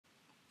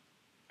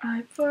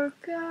I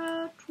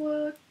forgot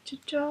what to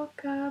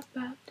talk about.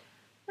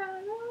 La,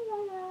 la, la,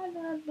 la,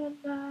 la, la,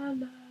 la,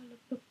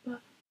 la, la.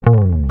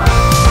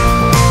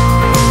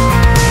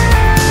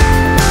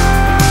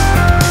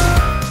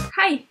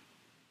 Hi!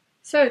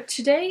 So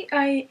today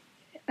I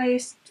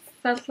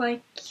felt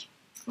like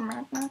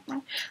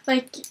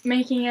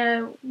making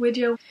a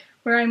video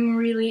where I'm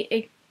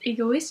really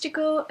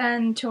egoistical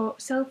and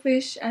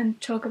selfish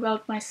and talk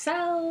about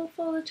myself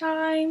all the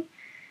time.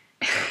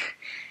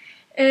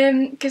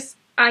 Because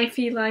I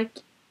feel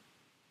like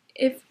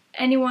if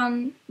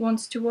anyone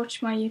wants to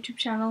watch my YouTube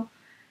channel,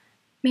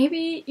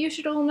 maybe you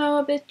should all know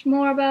a bit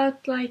more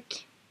about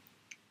like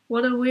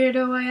what a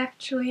weirdo I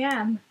actually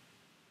am.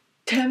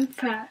 10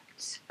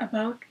 facts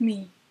about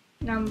me.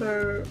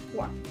 Number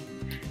 1.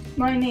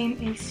 My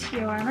name is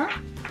Joanna.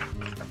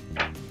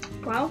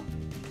 Well,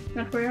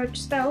 not very hard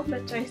to spell,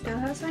 but I still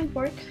have a sign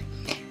for it.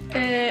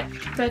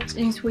 But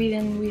in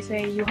Sweden we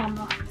say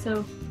Johanna,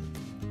 so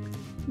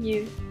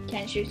you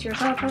can choose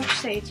yourself how to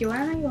say it.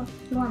 Joanna,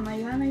 Johanna.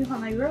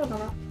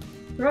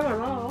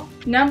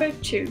 Number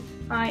 2.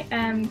 I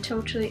am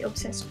totally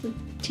obsessed with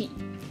tea.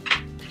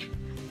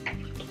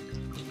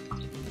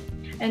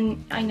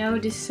 And I know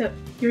this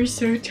you're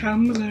so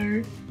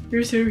Tumblr,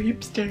 you're so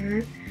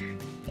hipster.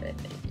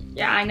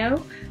 Yeah, I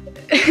know.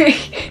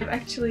 I've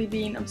actually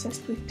been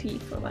obsessed with tea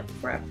for like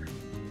forever.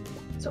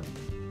 So,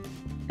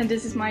 and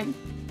this is my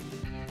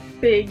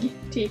big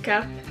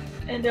teacup,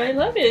 and I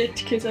love it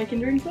because I can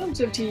drink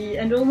loads of tea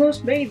and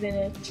almost bathe in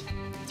it.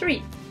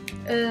 3.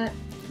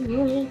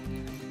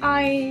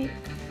 I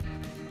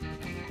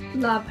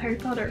love Harry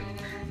Potter,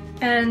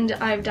 and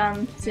I've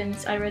done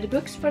since I read the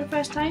books for the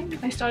first time.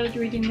 I started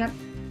reading them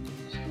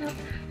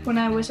when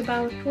I was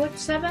about, what,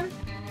 7?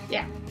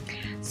 Yeah.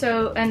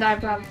 So, and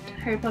I've loved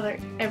Harry Potter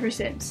ever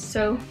since,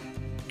 so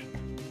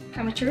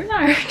I'm a true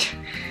nerd.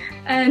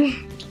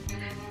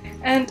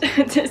 And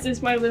this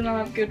is my Luna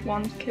Lovegood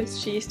one, because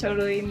she's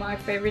totally my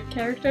favorite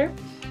character.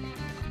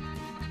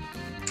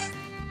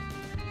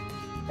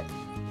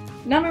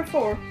 Number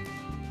 4.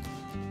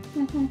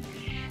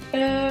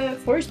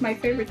 4 is my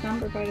favorite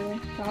number, by the way.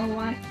 Don't know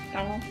why.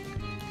 Don't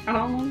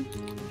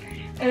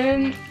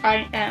know.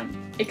 I am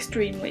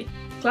extremely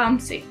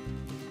clumsy.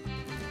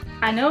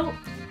 I know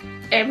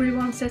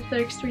everyone says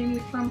they're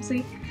extremely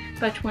clumsy,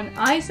 but when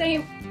I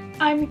say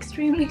I'm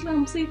extremely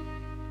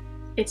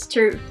it's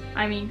true.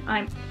 I mean,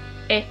 I'm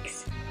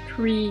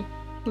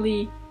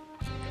extremely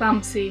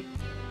clumsy.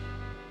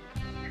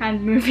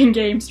 Hand moving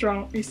game is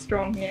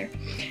strong here.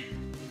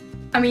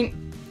 I mean,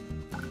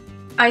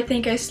 I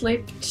think I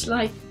slipped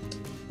like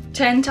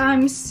 10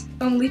 times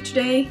only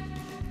today.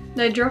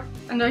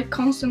 And I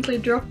constantly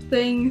drop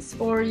things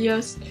or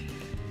just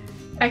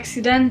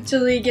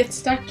accidentally get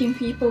stuck in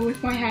people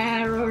with my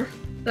hair or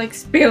like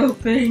spill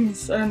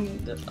things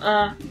and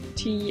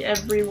tea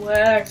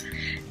everywhere.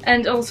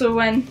 And also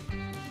when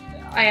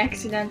I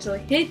accidentally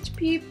hit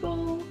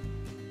people,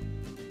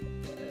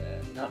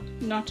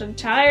 not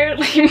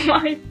entirely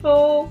my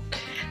fault,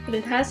 but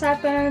it has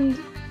happened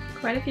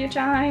quite a few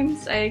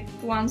times.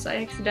 Once I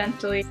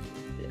accidentally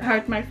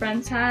hurt my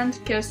friend's hand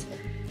because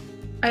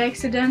I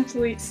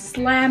accidentally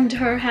slammed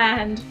her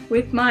hand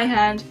with my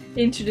hand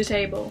into the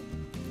table.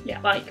 Yeah,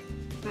 like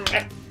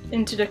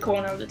into the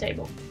corner of the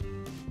table.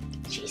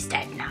 She's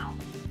dead now.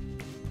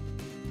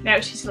 Now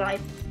she's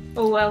alive.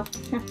 Oh well.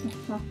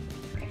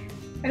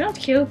 I don't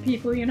kill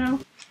people, you know.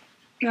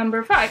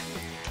 Number 5.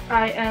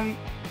 I am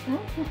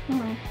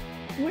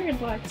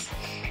weird lights.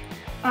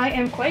 I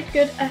am quite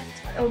good at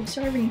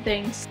observing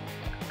things.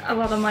 A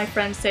lot of my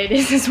friends say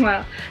this as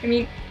well. I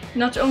mean, I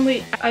don't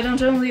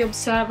only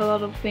observe a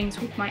lot of things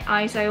with my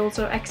eyes, I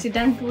also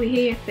accidentally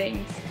hear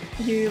things.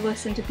 You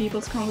listen to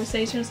people's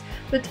conversations,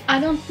 but I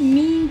don't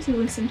mean to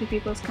listen to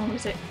people's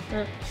conversations.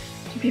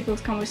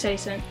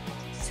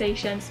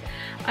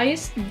 I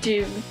just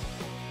do.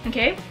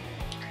 Okay?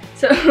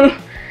 So,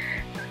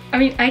 I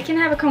mean, I can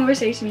have a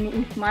conversation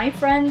with my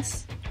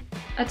friends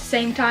at the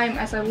same time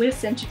as I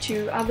listen to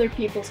 2 other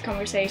people's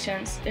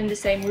conversations in the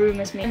same room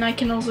as me. And I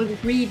can also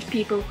read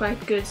people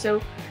quite good,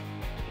 so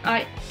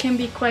I can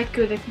be quite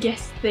good at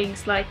guess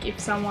things, like if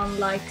someone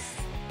likes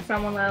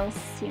someone else,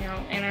 you know,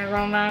 in a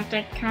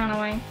romantic kind of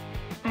way.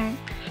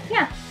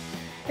 Yeah,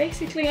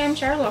 basically I'm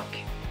Sherlock.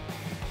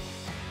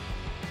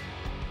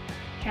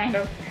 Kind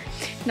of.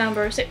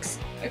 Number 6.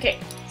 Okay,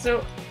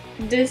 so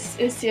this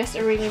is just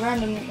a really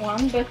random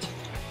one, but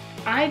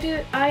I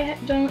do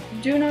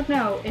not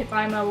know if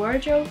I'm a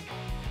Weirdo,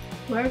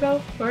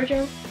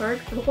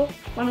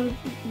 one of the,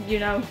 you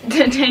know,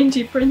 the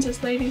dainty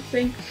princess lady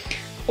thing,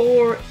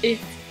 or if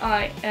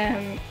I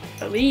am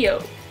a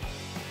Leo.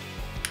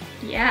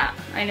 Yeah,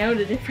 I know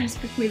the difference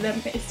between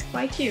them is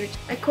quite huge.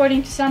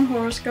 According to some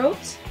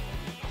horoscopes,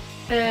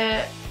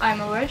 I'm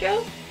a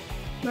Weirdo.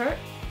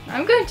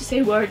 I'm going to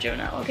say Weirdo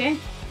now, okay?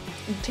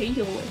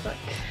 Deal with that.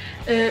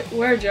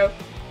 Weirdo.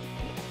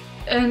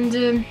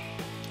 And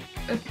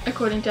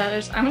according to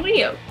others, I'm a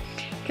Leo.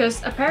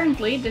 Because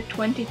apparently the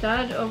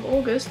 23rd of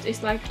August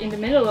is like in the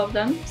middle of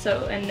them,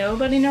 so, and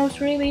nobody knows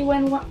really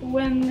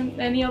when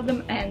any of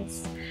them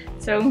ends.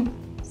 So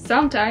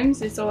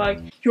sometimes it's all like,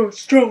 you're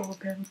strong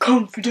and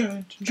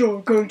confident,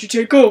 you're going to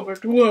take over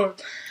the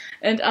world.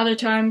 And other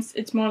times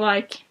it's more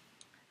like,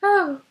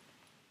 oh,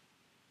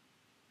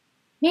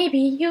 maybe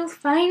you'll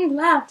find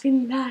love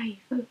in life.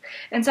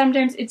 And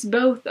sometimes it's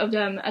both of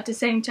them at the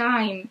same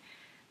time.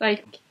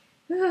 Like,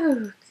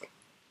 oh,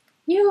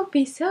 you'll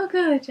be so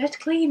good at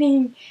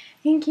cleaning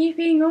and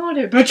keeping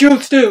order, but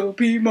you'll still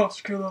be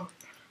muscular.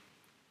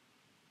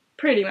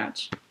 Pretty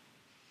much.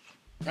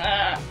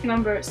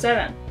 Number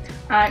 7.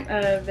 I'm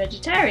a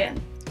vegetarian.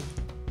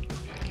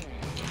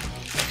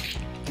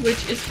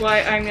 Which is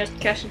why I'm just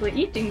casually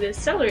eating this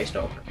celery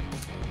stalk.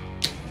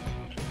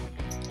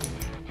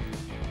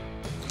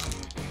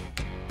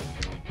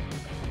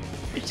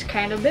 It's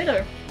kind of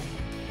bitter.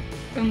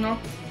 And not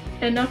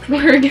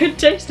very good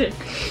tasting.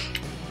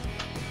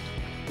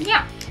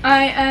 Yeah,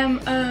 I am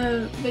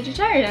a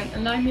vegetarian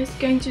and I'm just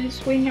going to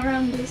swing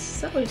around this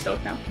celery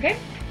stalk now, okay?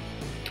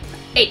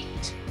 8.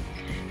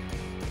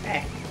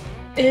 Okay.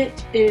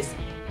 It is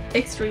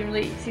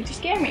extremely easy to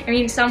scare me. I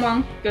mean,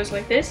 someone goes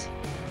like this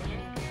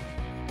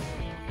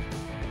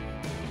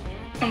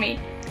on me,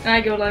 and I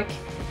go like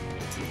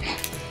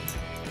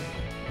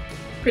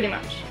pretty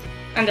much.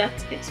 And that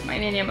is my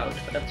ninja mode,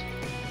 but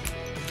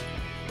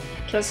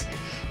because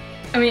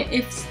I mean,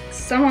 if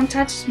someone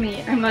touches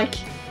me, I'm like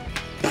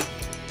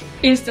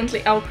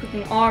instantly out with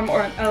an arm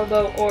or an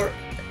elbow or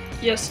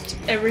just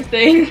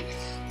everything.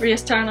 Or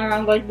just turn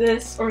around like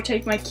this, or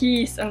take my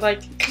keys and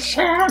like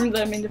slam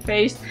them in the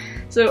face.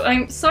 So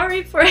I'm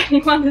sorry for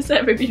anyone who's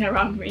ever been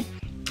around me.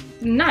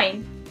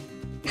 9.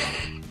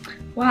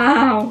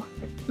 Wow.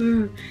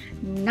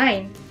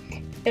 9.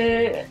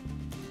 This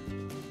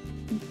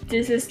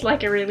is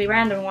like a really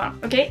random one.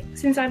 Okay,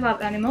 since I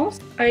love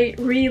animals, I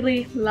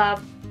really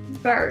love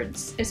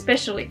birds,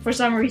 especially for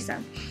some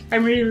reason.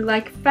 I'm really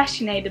like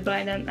fascinated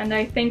by them, and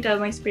I think that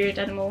my spirit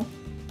animal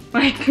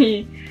might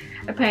be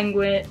a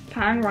penguin,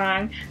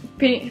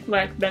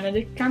 like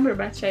Benedict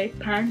Cumberbatch say,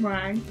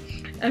 penguin,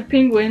 a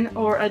penguin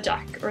or a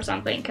duck or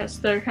something,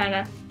 because they're kind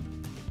of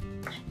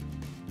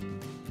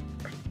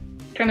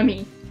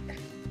mean.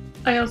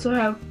 I also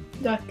have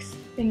ducks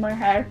in my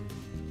hair.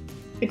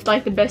 It's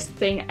like the best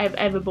thing I've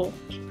ever bought.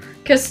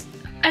 Because,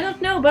 I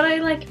don't know, but I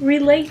like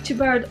relate to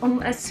birds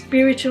on a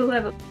spiritual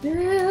level.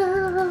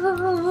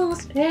 Oh,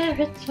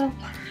 spiritual.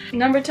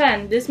 Number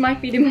 10, this might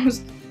be the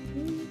most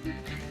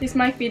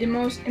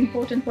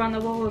important one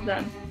of all of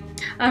them.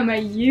 I'm a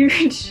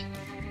huge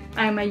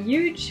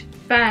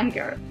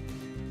fangirl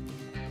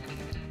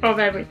of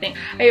everything.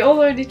 I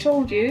already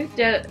told you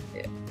that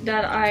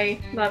I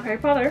love Harry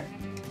Potter,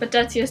 but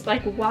that's just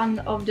like one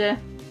of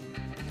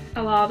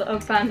a lot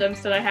of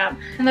fandoms that I have.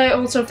 And I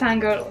also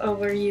fangirl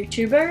over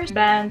YouTubers,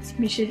 bands,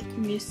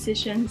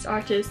 musicians,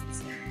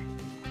 artists,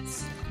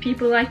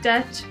 people like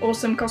that,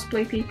 awesome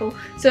cosplay people.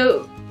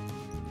 So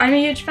I'm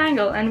a huge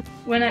fangirl, and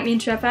when I'm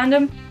into a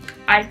fandom,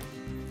 I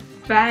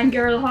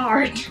fangirl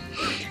hard.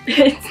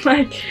 It's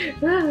like,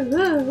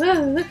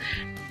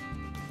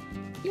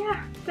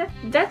 yeah,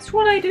 that's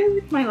what I do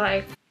with my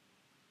life.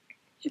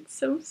 It's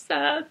so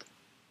sad.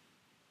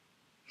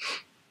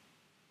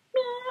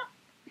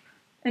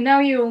 And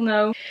now you all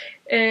know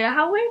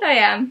how weird I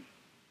am.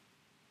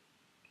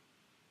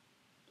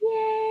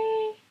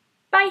 Yay!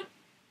 Bye!